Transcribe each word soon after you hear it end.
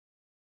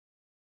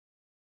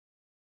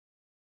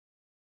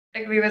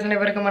Tech viewers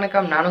அனைவருக்கும்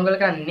வணக்கம். நான்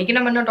உங்களுக்கு இன்னைக்கு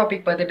நம்ம என்ன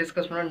டாபிக் பார்த்து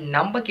டிஸ்கஸ் பண்ணோம்.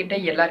 நம்ம கிட்ட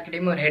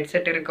எல்லார்கிட்டயும் ஒரு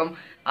ஹெட்செட் இருக்கும்.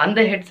 அந்த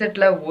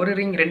ஹெட்செட்ல ஒரு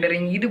ரிங், 2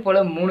 ரிங் இது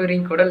போல 3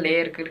 ரிங் கூட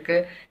லேயருக்கு இருக்கு.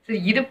 சரி,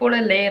 இது போல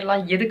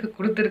லேயர்லாம் எதுக்கு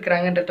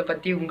கொடுத்துருக்குறாங்கன்றத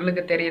பத்தி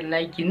உங்களுக்கு தெரியலனா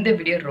இந்த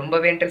வீடியோ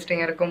ரொம்பவே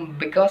இன்ட்ரெஸ்டிங்கா இருக்கும்.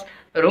 பிகாஸ்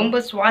ரொம்ப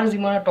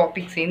சுவாரஸ்யமான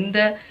டாபிக்ஸ் இந்த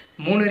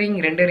 3 ரிங்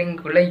 2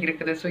 ரிங்குள்ள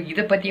இருக்குது. ஸோ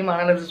இதை பற்றியும்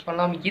அனாலிசிஸ்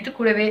பண்ணலாம். இது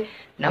கூடவே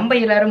நம்ம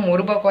எல்லாரும்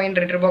 ₹1 காயின்,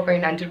 ₹2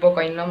 காயின், ₹5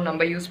 காயின்லாம்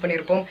நம்ம யூஸ்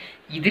பண்ணியிருப்போம்.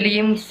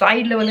 இதுலேயும்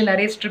சைடில் வந்து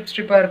நிறைய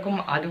ஸ்ட்ரிப்பாக இருக்கும்.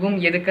 அதுவும்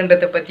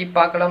எதுக்குன்றதை பற்றி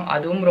பார்க்கலாம்.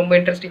 அதுவும் ரொம்ப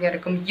இன்ட்ரெஸ்டிங்காக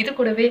இருக்கும். இது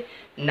கூடவே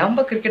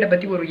நம்ம கிரிக்கெட்டை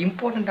பற்றி ஒரு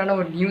இம்பார்ட்டண்ட்டான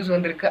ஒரு நியூஸ்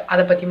வந்திருக்கு.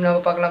 அதை பற்றியும்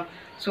நம்ம பார்க்கலாம்.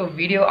 So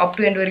video up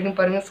to end வரைக்கும்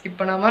பாருங்கள்,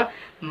 ஸ்கிப் பண்ணாமல்.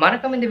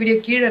 மறக்காம இந்த வீடியோ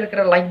கீழே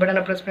இருக்கிற லைக்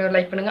பட்டனை ப்ரெஸ் பண்ணி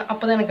லைக் பண்ணுங்கள்.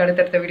 அப்போ தான் எனக்கு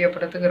அடுத்தடுத்த வீடியோ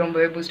போடுறதுக்கு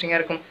ரொம்பவே பூஸ்டிங்காக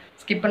இருக்கும்.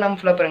 ஸ்கிப் பண்ணாமல்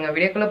ஃபுல்லாக பாருங்கள்.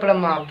 வீடியோக்குள்ளே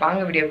போகலாமா?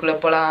 வாங்க வீடியோக்குள்ளே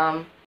போகலாம்.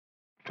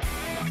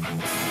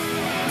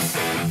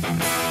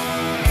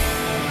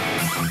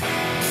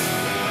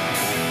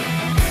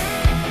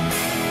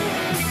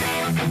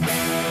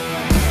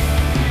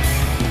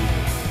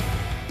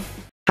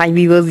 ஹாய்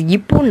வீவர்ஸ்,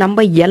 இப்போ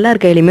நம்ம எல்லார்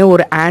கையிலையுமே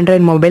ஒரு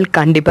ஆண்ட்ராய்டு மொபைல்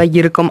கண்டிப்பாக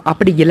இருக்கும்.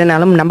 அப்படி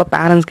இல்லைனாலும் நம்ம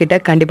பேரண்ட்ஸ் கிட்ட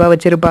கண்டிப்பாக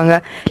வச்சுருப்பாங்க.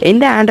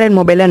 இந்த ஆண்ட்ராய்டு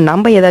மொபைலில்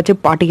நம்ம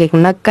ஏதாச்சும் பாட்டு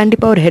கேட்கணும்னா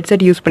கண்டிப்பாக ஒரு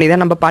ஹெட்செட் யூஸ் பண்ணி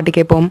தான் நம்ம பாட்டு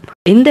கேட்போம்.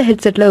 இந்த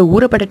ஹெட்செட்டில்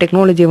ஊறப்பட்ட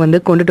டெக்னாலஜியை வந்து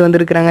கொண்டுட்டு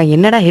வந்திருக்கிறாங்க.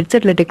 என்னடா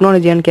ஹெட்செட்டில்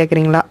டெக்னாலஜியான்னு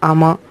கேட்குறீங்களா?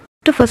 ஆமாம்.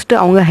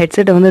 ஃபஸ்ட்டு அவங்க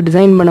ஹெட்செட்டை வந்து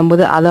டிசைன்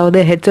பண்ணும்போது, அதாவது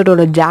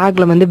ஹெட்செட்டோட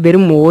ஜாக்ல வந்து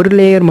வெறும் ஒரு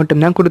லேயர்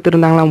மட்டும்தான்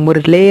கொடுத்துருந்தாங்களாம். ஒரு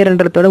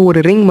லேயர்ன்றதோட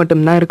ஒரு ரிங்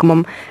மட்டும்தான்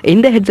இருக்குமாம்.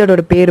 இந்த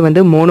ஹெட்செட்டோட பேர்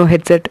வந்து மோனோ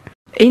ஹெட்செட்.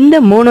 இந்த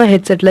மோனோ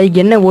ஹெட்செட்டில்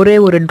என்ன ஒரே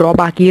ஒரு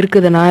ட்ராபேக்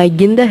இருக்குதுன்னா,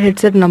 இந்த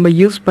ஹெட்செட் நம்ம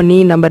யூஸ் பண்ணி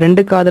நம்ம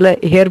 2 காதில்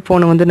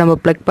இயர்ஃபோனை வந்து நம்ம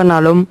ப்ளக்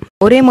பண்ணாலும்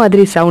ஒரே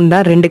மாதிரி சவுண்ட்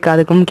தான் 2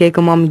 காதுக்கும்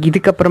கேட்குமாம்.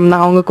 இதுக்கப்புறம்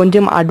தான் அவங்க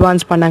கொஞ்சம்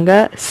அட்வான்ஸ் பண்ணாங்க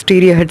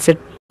ஸ்டீரியோ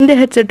ஹெட்செட். இந்த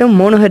ஹெட்செட்டும்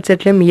மோனோ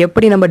ஹெட்செட்லையும்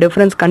எப்படி நம்ம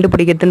டிஃப்ரென்ஸ்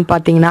கண்டுபிடிக்கிறதுன்னு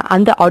பார்த்தீங்கன்னா,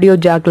 அந்த ஆடியோ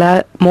ஜாக்கில்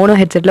மோனோ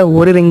ஹெட்செட்டில்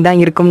ஒரு ரிங்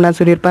தான் இருக்கும்னு நான்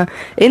சொல்லியிருப்பேன்.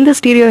 இந்த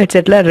ஸ்டீரியோ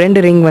ஹெட்செட்டில்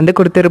 2 ரிங் வந்து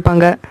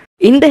கொடுத்துருப்பாங்க.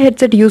 இந்த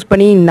ஹெட்செட் யூஸ்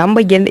பண்ணி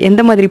நம்ம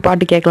எந்த மாதிரி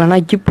பாட்டு கேட்கலாம்னா,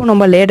 இப்போ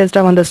நம்ம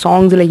லேட்டஸ்ட்டாக வந்த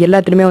சாங்ஸில்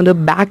எல்லாத்துலேயுமே வந்து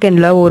பேக்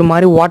எண்டில் ஒரு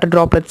மாதிரி வாட்டர்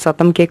ட்ராப்லெட்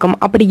சத்தம் கேட்கும்.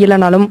 அப்படி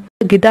இல்லைனாலும்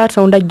கிட்டார்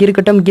சவுண்டாக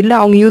இருக்கட்டும், இல்லை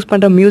அவங்க யூஸ்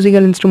பண்ணுற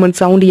மியூசிக்கல் இன்ஸ்ட்ருமெண்ட்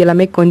சவுண்டு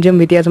எல்லாமே கொஞ்சம்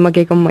வித்தியாசமாக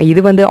கேட்கும்.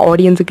 இது வந்து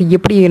ஆடியன்ஸுக்கு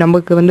எப்படி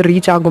நமக்கு வந்து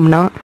ரீச்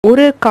ஆகும்னா,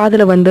 ஒரு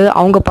காதில் வந்து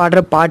அவங்க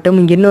பாடுற பாட்டும்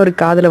இன்னொரு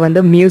காதில்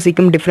வந்து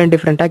மியூசிக்கும்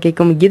டிஃப்ரெண்ட்டாக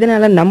கேட்கும்.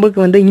 இதனால்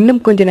நம்மளுக்கு வந்து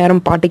இன்னும் கொஞ்சம்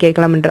நேரம் பாட்டு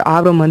கேட்கலாம் என்ற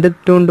ஆர்வம் வந்து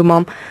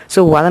தூண்டுமாம்.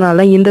 ஸோ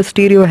அதனால இந்த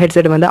ஸ்டீரியோ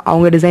ஹெட்செட் வந்து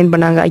அவங்க டிசைன்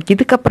பண்ணாங்க.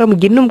 இதுக்கப்புறம்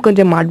இன்னும்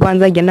கொஞ்சம்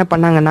அட்வான்ஸாக என்ன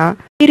பண்ணாங்கன்னா,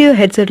 ஸ்டீரியோ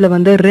ஹெட்செட்டில்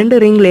வந்து 2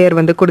 ரிங் லேயர்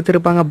வந்து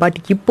கொடுத்துருப்பாங்க. பட்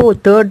இப்போ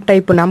 3rd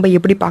டைப் நம்ம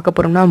எப்படி பார்க்க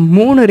போகிறோம்னா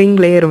 3 ரிங்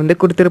லேயர் வந்து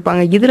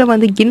கொடுத்துருப்பாங்க. இதில்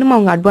வந்து இன்னும்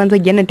அவங்க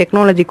அட்வான்ஸாக என்ன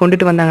டெக்னாலஜி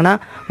கொண்டுட்டு வந்தாங்கன்னா,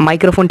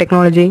 மைக்ரோஃபோன்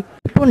டெக்னாலஜி.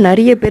 இப்போ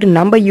நிறைய பேர்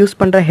நம்ம யூஸ்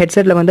பண்ணுற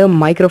ஹெட்செட்டில் வந்து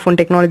மைக்ரோஃபோன்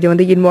டெக்னாலஜி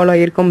வந்து இன்வால்வ்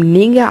ஆகிருக்கும்.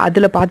 நீங்கள்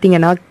அதில்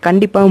பார்த்தீங்கன்னா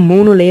கண்டிப்பாக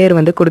 3 லேயர்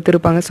வந்து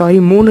கொடுத்துருப்பாங்க.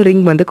 3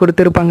 ரிங் வந்து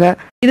கொடுத்துருப்பாங்க.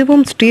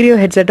 இதுவும் ஸ்டீரியோ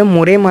ஹெட்செட்டும்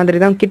ஒரே மாதிரி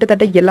தான்.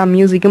 கிட்டத்தட்ட எல்லா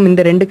மியூசிக்கும்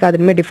இந்த 2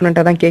 காதுலுமே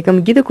டிஃப்ரெண்ட்டாக தான் கேட்கும்.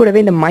 இது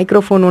கூடவே இந்த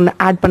மைக்ரோஃபோன் ஒன்று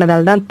ஆட்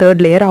பண்ணதால் தான்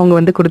 3rd லேயர் அவங்க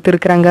வந்து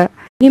கொடுத்துருக்குறாங்க.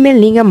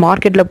 இனிமேல் நீங்கள்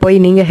மார்க்கெட்டில் போய்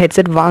நீங்கள்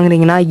ஹெட்செட்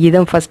வாங்குறீங்கன்னா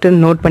இதை ஃபஸ்ட்டு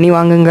நோட் பண்ணி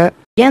வாங்குங்க.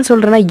 ஏன்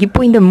சொல்கிறேன்னா,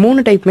 இப்போ இந்த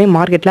 3 டைப்புமே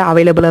மார்க்கெட்டில்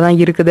அவைலபிளாக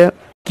தான் இருக்குது.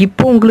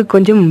 இப்போ உங்களுக்கு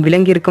கொஞ்சம்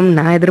விளங்கி இருக்கும்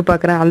நான்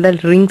எதிர்பார்க்குறேன். அந்த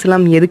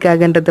ரிங்ஸ்லாம்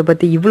எதுக்காகன்றதை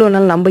பற்றி இவ்வளோ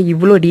நாள் நம்ம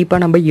இவ்வளோ டீப்பாக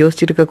நம்ம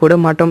யோசிச்சிருக்க கூட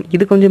மாட்டோம்.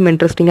 இது கொஞ்சம்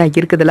இன்ட்ரெஸ்டிங்காக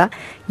இருக்குதுல்ல.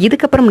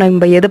 இதுக்கப்புறம்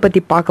நம்ம எதை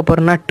பற்றி பார்க்க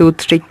போகிறோம்னா,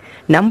 டூத் ஸ்டிக்.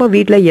 நம்ம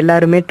வீட்டில்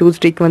எல்லாருமே டூத்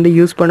ஸ்டிக் வந்து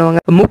யூஸ் பண்ணுவாங்க.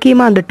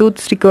 முக்கியமாக அந்த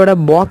டூத் ஸ்டிக்கோட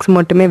பாக்ஸ்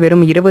மட்டுமே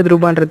வெறும்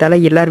 ₹20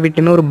 எல்லார்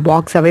வீட்லையுமே ஒரு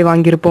பாக்ஸாகவே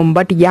வாங்கியிருப்போம்.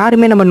 பட்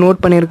யாருமே நம்ம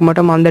நோட் பண்ணியிருக்க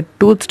மாட்டோம், அந்த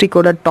டூத்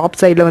ஸ்டிக்கோட டாப்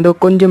சைடில் வந்து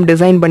கொஞ்சம்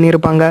டிசைன்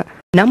பண்ணியிருப்பாங்க.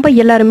 நம்ம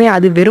எல்லாருமே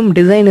அது வெறும்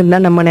டிசைன்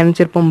தான் நம்ம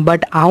நினச்சிருப்போம்.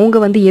 பட் அவங்க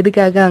வந்து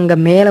எதுக்காக அங்கே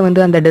மேலே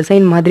வந்து அந்த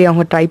டிசைன் மாதிரி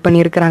அவங்க ட்ரை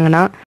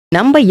பண்ணியிருக்கிறாங்கன்னா,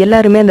 நம்ம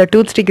எல்லாருமே அந்த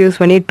டூத் ஸ்டிக் யூஸ்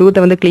பண்ணி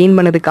டூத்தை வந்து க்ளீன்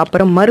பண்ணதுக்கு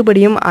அப்புறம்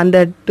மறுபடியும்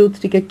அந்த டூத்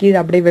ஸ்டிக்கை கீழே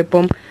அப்படியே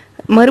வைப்போம்.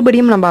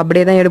 மறுபடியும் நம்ம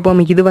அப்படியே தான்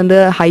எடுப்போம். இது வந்து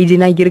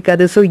ஹைஜீனாக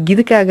இருக்காது. ஸோ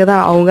இதுக்காக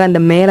தான் அவங்க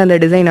அந்த மேலே அந்த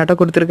டிசைன் ஆட்டோ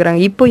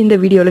கொடுத்துருக்குறாங்க. இப்போ இந்த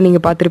வீடியோவில்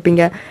நீங்கள்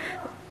பார்த்துருப்பீங்க,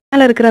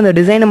 மேலே இருக்கிற அந்த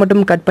டிசைனை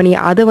மட்டும் கட் பண்ணி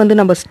அதை வந்து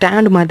நம்ம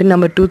ஸ்டாண்ட் மாதிரி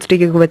நம்ம டூத்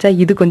ஸ்டிக்கு வச்சா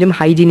இது கொஞ்சம்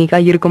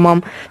ஹைஜீனிக்காக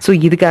இருக்குமாம். ஸோ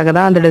இதுக்காக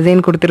தான் அந்த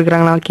டிசைன்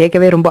கொடுத்துருக்குறாங்களா.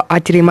 கேட்கவே ரொம்ப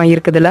ஆச்சரியமாக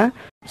இருக்குதுல்ல.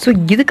 ஸோ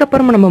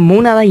இதுக்கப்புறம் நம்ம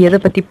 3ஆவதாக எதை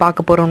பற்றி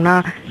பார்க்க போகிறோம்னா,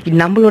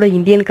 நம்மளோட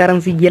இந்தியன்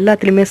கரன்சி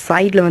எல்லாத்துலேயுமே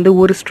சைடில் வந்து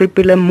ஒரு ஸ்ட்ரிப்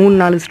இல்லை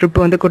 3-4 ஸ்ட்ரிப்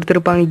வந்து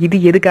கொடுத்துருப்பாங்க. இது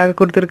எதுக்காக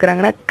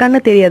கொடுத்துருக்குறாங்கன்னா, கண்ணு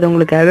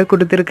தெரியாதவங்களுக்காக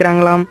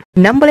கொடுத்துருக்குறாங்களாம்.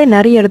 நம்மளே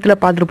நிறைய இடத்துல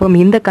பார்த்துருப்போம்.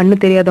 இந்த கண்ணு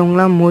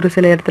தெரியாதவங்களாம் ஒரு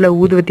சில இடத்துல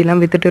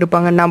ஊதுவத்திலாம் வித்துட்டு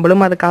இருப்பாங்க.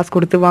 நம்மளும் அதை காசு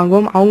கொடுத்து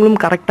வாங்குவோம்.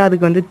 அவங்களும் கரெக்டாக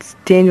அதுக்கு வந்து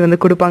சேஞ்ச் வந்து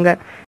கொடுப்பாங்க.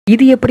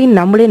 இது எப்படி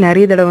நம்மளே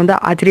நிறைய தடவை வந்து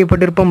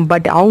ஆச்சரியப்பட்டிருப்போம்.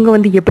 பட் அவங்க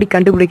வந்து எப்படி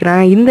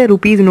கண்டுபிடிக்கிறாங்க, இந்த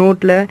ருபீஸ்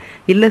நோட்டில்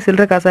இல்லை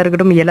சில்லற காசாக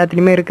இருக்கட்டும்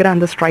எல்லாத்துலேயுமே இருக்கிற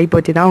அந்த ஸ்ட்ரைப்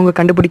வச்சு தான் அவங்க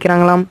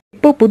கண்டுபிடிக்கிறாங்களாம்.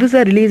 இப்போ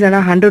புதுசாக ரிலீஸ்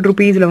ஆனால் 100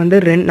 ருபீஸில் வந்து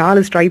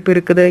 4 ஸ்ட்ரைப்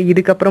இருக்குது.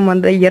 இதுக்கப்புறம்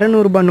வந்து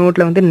 ₹200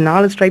 நோட்டில் வந்து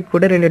 4 ஸ்ட்ரைப்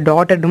கூட 2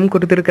 டாட்டடும்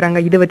கொடுத்துருக்குறாங்க.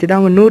 இதை வச்சு தான்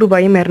அவங்க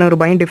 ₹100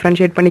 ₹200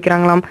 டிஃப்ரென்ஷியேட்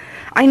பண்ணிக்கிறாங்களாம்.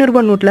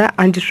 ₹500 நோட்டில்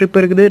 5 ஸ்ட்ரிப்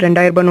இருக்குது.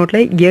 ₹2000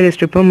 நோட்டில் 7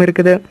 ஸ்ட்ரிப்பும்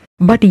இருக்குது.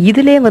 பட்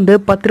இதிலே வந்து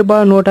 ₹10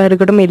 நோட்டாக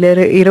இருக்கட்டும், இல்லை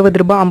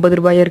 ₹20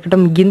 ₹50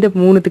 இருக்கட்டும், இந்த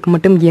 3த்துக்கு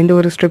மட்டும் எந்த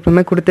ஒரு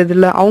ஸ்ட்ரிப்புமே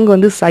கொடுத்ததில்ல. அவங்க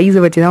வந்து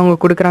சைஸை வச்சு தான் அவங்க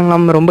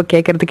கொடுக்குறாங்களாம். ரொம்ப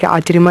கேட்கறதுக்கு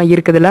ஆச்சரியமாக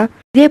இருக்குதுல்ல.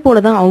 இதே போல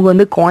தான் அவங்க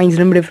வந்து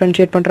காயின்ஸ்லும்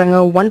டிஃப்ரென்ஷியேட் பண்ணுறாங்க.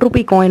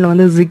 ₹1 காயினில்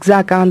வந்து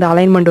ஜிக்ஸாக்காக அந்த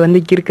அலைன்மெண்ட் வந்து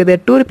வந்து இருக்குது.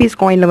 2 ருபீஸ்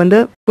காயினில் வந்து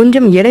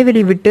கொஞ்சம்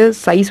இடைவெளி விட்டு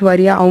சைஸ்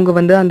வாரியாக அவங்க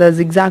வந்து அந்த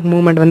ஜிக்ஸாக்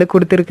மூவ்மெண்ட் வந்து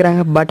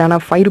கொடுத்துருக்குறாங்க. பட்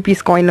ஆனால் 5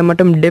 ருபீஸ் காயினில்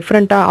மட்டும்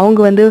டிஃப்ரெண்ட்டாக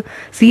அவங்க வந்து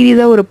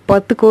சீரியஸாக ஒரு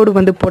 10 கோடு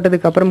வந்து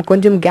போட்டதுக்கப்புறம்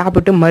கொஞ்சம் கேப்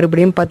விட்டு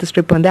மறுபடியும் 10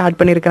 ஸ்ட்ரிப் வந்து ஆட்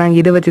பண்ணியிருக்கிறாங்க.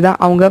 இதை வச்சு தான்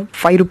அவங்க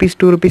 5 ருபீஸ்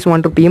 2 ருபீஸ்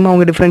 1 ருபியும்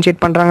அவங்க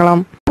டிஃப்ரென்ஷியேட்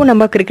பண்ணுறாங்களாம். இப்போ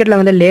நம்ம கிரிக்கெட்டில்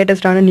வந்து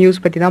லேட்டஸ்டான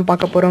நியூஸ் பற்றி தான்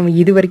பார்க்க போகிறோம்.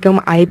 இது வரைக்கும்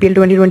IPL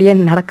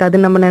 2020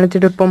 நடக்காதுன்னு நம்ம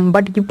நினச்சிட்டு இருப்போம்.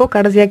 பட் இப்போ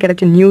கடைசியாக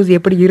கிடைச்ச நியூஸ்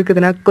எப்படி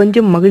இருக்குதுன்னா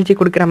கொஞ்சம் மகிழ்ச்சி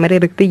கொடுக்குற மாதிரி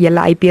இருக்குது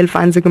எல்லா IPL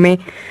ஃபேன்ஸுக்குமே.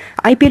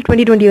 IPL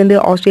 2020 வந்து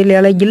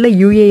ஆஸ்திரேலியாவில் இல்லை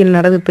UAEயில்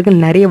நடக்கிறதுக்கு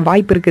நிறைய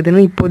வாய்ப்பு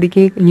இருக்குதுன்னு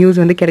இப்போதைக்கு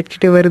நியூஸ் வந்து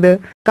கிடைச்சிட்டு வருது.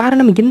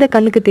 காரணம் இந்த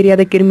கண்ணுக்கு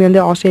தெரியாத கிருமி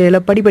வந்து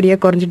ஆஸ்திரேலியாவில்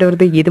படிப்படியாக குறைஞ்சிட்டு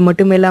வருது. இது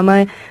மட்டும்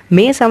இல்லாமல்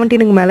May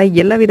 17 மேலே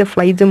எல்லா வித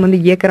ஃப்ளைட்ஸும் வந்து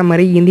இயக்கிற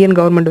மாதிரி இந்தியன்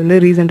கவர்மெண்ட்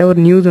வந்து ரீசெண்டாக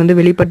ஒரு நியூஸ் வந்து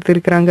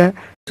வெளிப்படுத்திருக்கிறாங்க.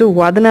 ஸோ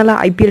அதனால்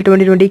IPL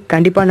 2020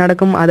 கண்டிப்பாக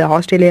நடக்கும். அது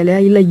ஆஸ்திரேலியாலையா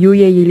இல்லை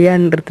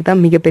UAEலையான்றது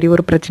தான் மிகப்பெரிய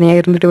ஒரு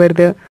பிரச்சனையாக இருந்துட்டு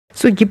வருது.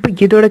 ஸோ இப்போ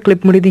இதோட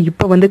கிளிப் முடியுது.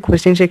 இப்போ வந்து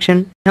கொஸ்டின்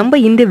செக்ஷன். நம்ம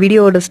இந்த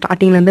வீடியோவோட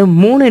ஸ்டார்டிங்லேருந்து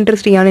 3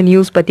 இன்ட்ரெஸ்டிங்கான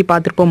நியூஸ் பற்றி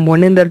பார்த்துருப்போம்.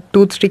 ஒன்று இந்த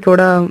டூத்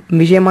ஸ்டிக்கோட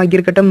விஷயமாக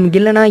இருக்கட்டும்,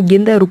 இல்லைனா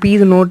இந்த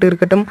ருபீஸ் நோட்டு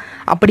இருக்கட்டும்,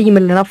 அப்படியும்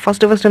இல்லைனா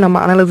ஃபஸ்ட்டு நம்ம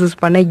அனாலிசிஸ்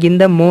பண்ண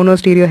இந்த மோனோ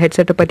ஸ்டீரியோ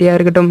ஹெட்செட்டை பற்றியாக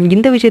இருக்கட்டும்.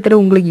 இந்த விஷயத்தில்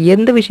உங்களுக்கு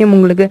எந்த விஷயம்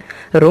உங்களுக்கு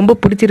ரொம்ப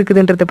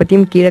பிடிச்சிருக்குதுன்றதை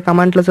பற்றியும் கீழே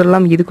கமெண்ட்டில்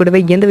சொல்லலாம். இது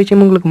கூடவே எந்த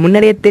விஷயம் உங்களுக்கு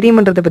முன்னாடியே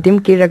தெரியுமன்றதை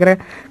பற்றியும் கீழே இருக்கிற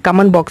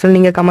கமெண்ட் பாக்ஸில்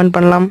நீங்கள் கமெண்ட்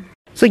பண்ணலாம்.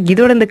 ஸோ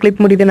இதோட இந்த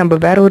கிளிப் முடியுது. நம்ம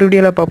வேற ஒரு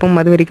வீடியோவில் பார்ப்போம்.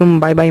 அது வரைக்கும்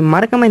பை பை.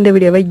 மறக்காம இந்த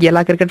வீடியோவை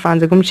எல்லா கிரிக்கெட்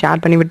ஃபேன்ஸுக்கும்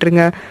ஷேர் பண்ணி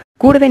விட்டுருங்க.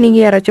 கூடவே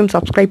நீங்கள் யாராச்சும்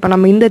சப்ஸ்கிரைப்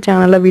பண்ணாமல் இந்த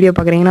சேனலில் வீடியோ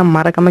பார்க்குறீங்கன்னா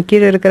மறக்காம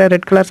கீழே இருக்கிற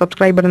ரெட் கலர்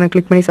சப்ஸ்கிரைப் பட்டனை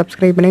கிளிக் பண்ணி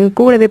சப்ஸ்கிரைப் பண்ணுங்க.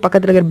 கூடவே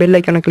பக்கத்தில் இருக்கிற பெல்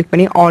ஐக்கானை கிளிக்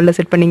பண்ணி ஆல்ல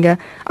செட் பண்ணிங்க.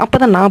 அப்போ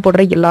தான் நான்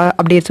போடுற எல்லா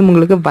அப்டேட்ஸும்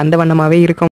உங்களுக்கு வந்த வண்ணமாகவே இருக்கும்.